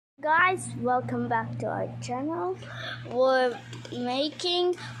Guys, welcome back to our channel. We're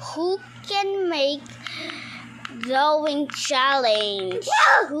making who can make drawing challenge.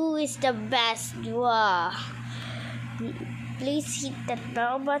 Who is the best drawer? Please hit the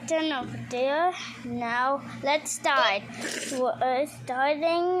bell button over there. Now let's start. We're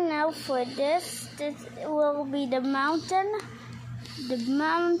starting now for this. This will be the mountain. The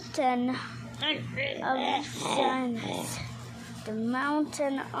mountain of shyness. The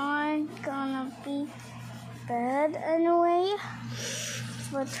mountain aren't gonna be bad anyway,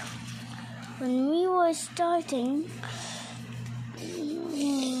 but when we were starting,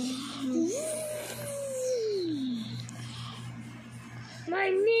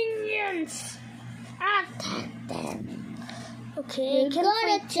 my minions attack them. Okay, You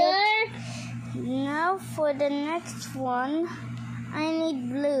got it. Now for the next one, I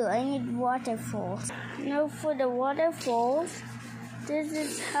need blue. I need waterfalls. Now for the waterfalls, this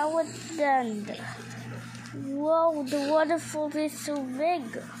is how it's done. Whoa, the waterfall is so big.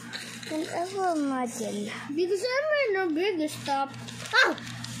 Can ever imagine. Because I'm my biggest stuff.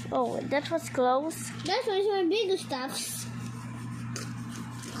 Oh, that was close. That was my biggest stuff.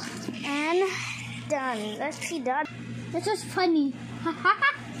 And done. Let's see that. That was funny.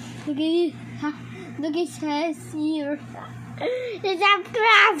 Look at it. Look at his here. There's some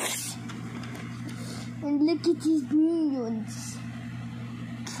crabs. And look at his minions.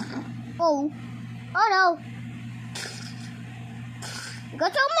 Oh no.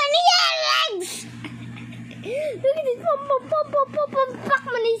 Got so many legs. Look at this.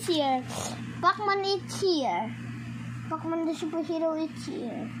 Pac-Man is here. Pac-Man is here. Pac-Man the superhero is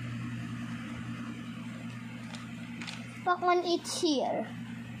here. Pac-Man is here.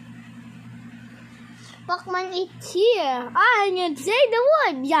 Pac-Man is here. I'm gonna say the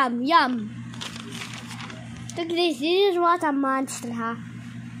word. Yum, yum. Look at this. This is what a monster, huh?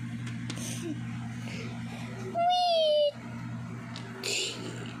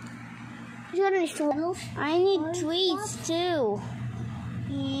 I need trees too.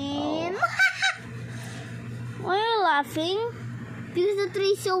 Why are you laughing? Because the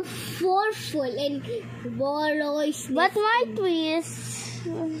tree is so powerful and always. But my tree is. I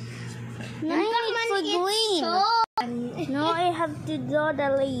need for green. No, I have to draw the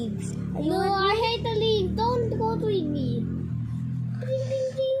leaves. No, I hate the leaves. Don't go with me. Ding,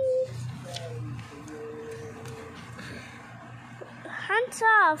 ding, ding. Hands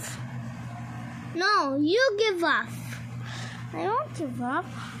off. No, you give up. I won't give up.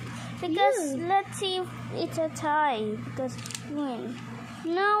 Because let's see if it's a tie. Because win.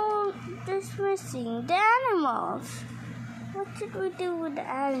 Now there's missing the animals. What should we do with the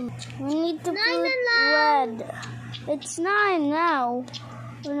animals? We need to put red. It's 9 now.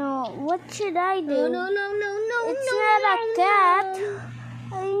 No, what should I do? No. It's not a cat.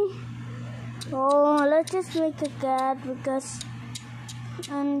 Oh, let's just make a cat because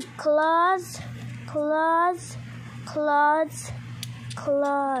and claws.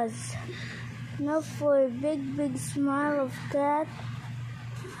 Now for a big smile of cat.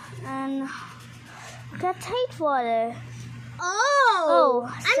 And cats hate water. Oh,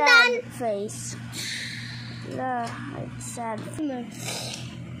 sad face. Yeah, it's sad.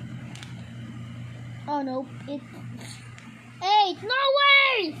 Oh no, it. Hey, no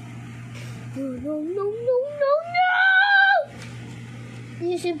way! No!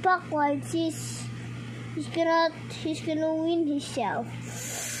 He's in backwards. He's gonna win himself.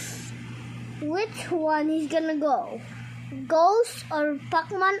 Which one is gonna go? Ghost or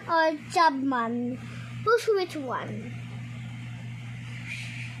Pac-Man or Chubman? Who's which one?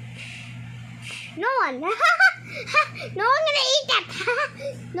 No one. No one gonna eat that.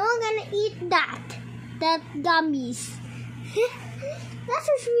 No one gonna eat that. That gummies. That's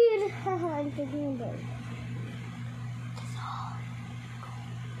just weird. I'm thinking about it.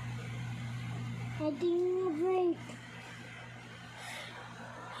 I think break.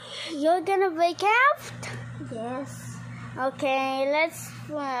 You're gonna break out? Yes. Okay, let's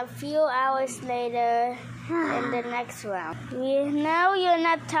a few hours later in the next round. Now you're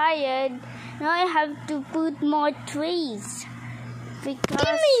not tired. Now I have to put more trees. Because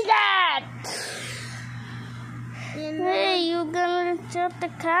Give me that! Hey, you're gonna shut the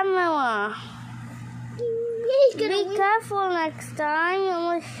camera. Be careful next time.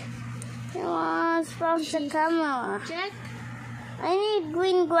 You want to spouse the camera. Check. I need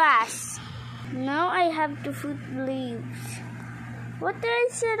green grass. Now I have to put leaves. What did I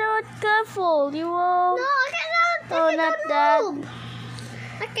say about careful? You will. No, I cannot. Oh, not that.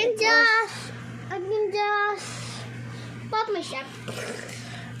 I can just pop my shop.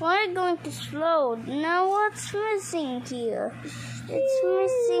 We're going to slow. Now what's missing here? It's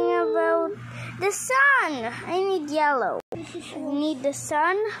missing about the sun. I need yellow. I need the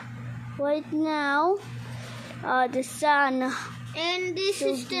sun right now. The sun. And this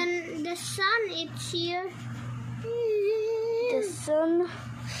is the sun. It's here. The sun.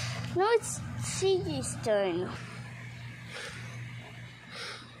 No, it's CG's turn.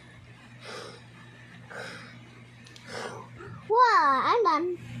 Wow, I'm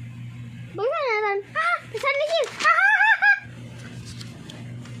done. But I'm done. The sun is here.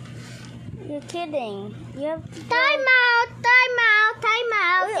 You're kidding. You have to Time out.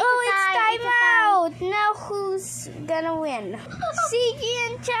 Oh, it's time out. Now who's gonna win? CG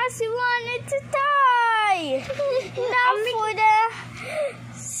and Chelsea won. It's a tie. Now for the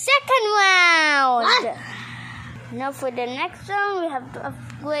second round. What? Now for the next round, we have to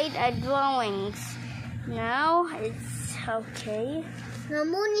upgrade our drawings. Now it's okay. The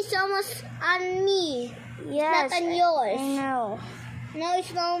moon is almost on me. Yes, Not on yours. I know. Now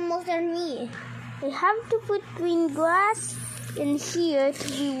it's almost on me. We have to put green grass in here to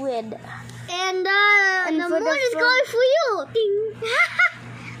be with. And the for moon the is front- going for you. Ding.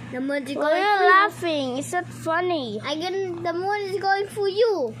 The moon is Why going are you for you. laughing? It's not funny. The moon is going for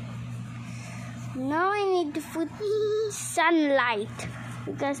you. Now I need to put sunlight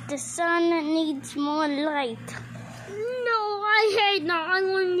because the sun needs more light. No, I hate now. I'm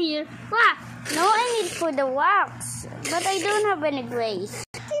going here. Ah. No, I need for the wax, but I don't have any grays.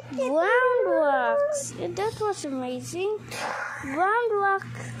 Round wax. That was amazing. Round wax.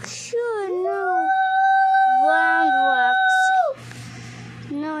 Sure, no. Round wax.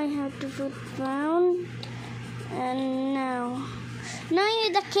 Now I have to put brown. And now I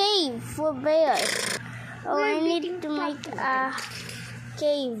need a cave for bears. Oh, I need to make a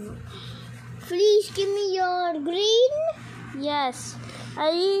cave. Please give me your green. Yes.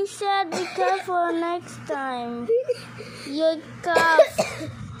 I said be careful next time. Your cup.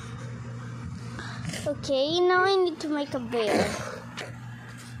 Okay, now I need to make a bear.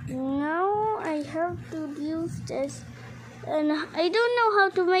 Now I have to use this. And I don't know how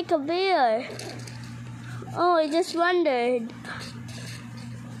to make a bear. Oh, I just wondered.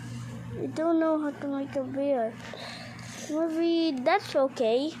 I don't know how to make a bear. Maybe that's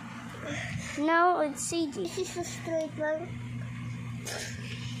okay. Now it's CG. This is a straight line.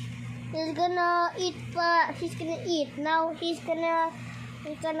 He's gonna eat. He's gonna eat. Now he's gonna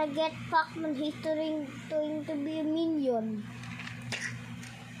get Pac-Man. He's going to be a minion.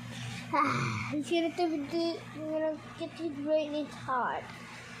 He's gonna get his brain in his heart.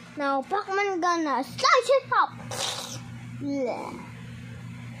 Now Pac-Man gonna slice it up. Bleh.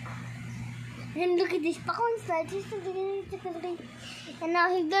 And look at this Pac-Man slices. And now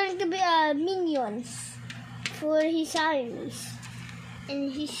he's going to be a minions for his armies.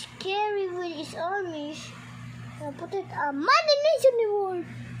 And he's scary with his armies. Now put it a Mother Nation reward.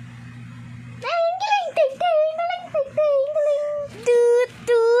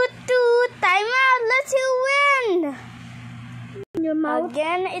 Time out. Let's who win. Your mouth.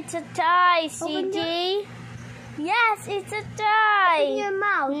 Again, it's a tie, Open CG. Yes, it's a tie. Open your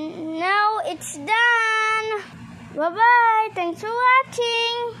mouth. Now it's done. Bye-bye. Thanks for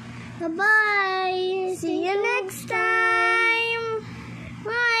watching. Bye-bye. See you next time.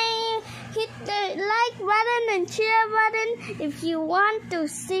 Bye. Hit the like button and share button if you want to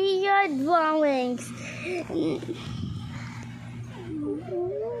see your drawings.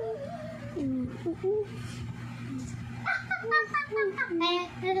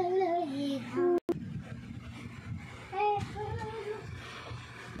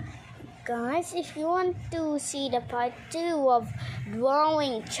 Guys, if you want to see the part 2 of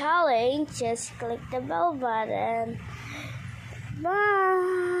drawing challenge, just click the bell button.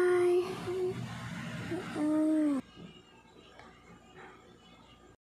 Bye.